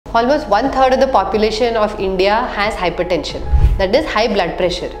Almost 1/3 of the population of India has hypertension, that is high blood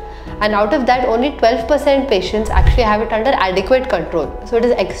pressure. And out of that, only 12% patients actually have it under adequate control. So it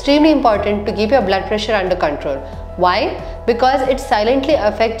is extremely important to keep your blood pressure under control. Why? Because it silently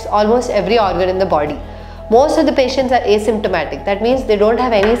affects almost every organ in the body. Most of the patients are asymptomatic. That means they don't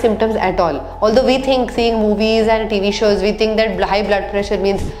have any symptoms at all. Although we think, seeing movies and TV shows, we think that high blood pressure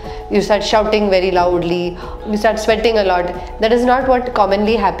means you start shouting very loudly, you start sweating a lot. That is not what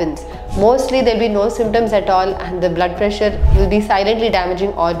commonly happens. Mostly there will be no symptoms at all, and the blood pressure will be silently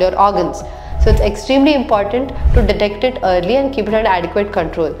damaging all your organs. So it's extremely important to detect it early and keep it under adequate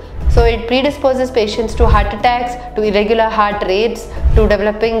control. So it predisposes patients to heart attacks, to irregular heart rates, to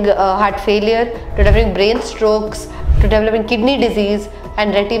developing heart failure, to developing brain strokes, to developing kidney disease,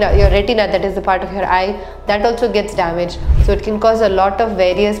 and retina, your retina, that is the part of your eye, that also gets damaged. So it can cause a lot of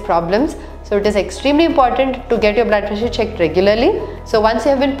various problems. So it is extremely important to get your blood pressure checked regularly. So once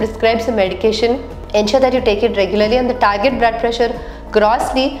you have been prescribed some medication, ensure that you take it regularly, and the target blood pressure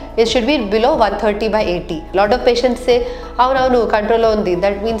grossly it should be below 130/80. A lot of patients say, "Oh no, control only."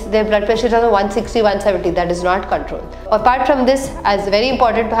 That means their blood pressure is on 160, 170. That is not control. Apart from this, as very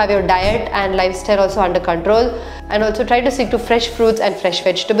important to have your diet and lifestyle also under control, and also try to stick to fresh fruits and fresh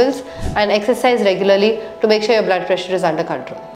vegetables, and exercise regularly to make sure your blood pressure is under control.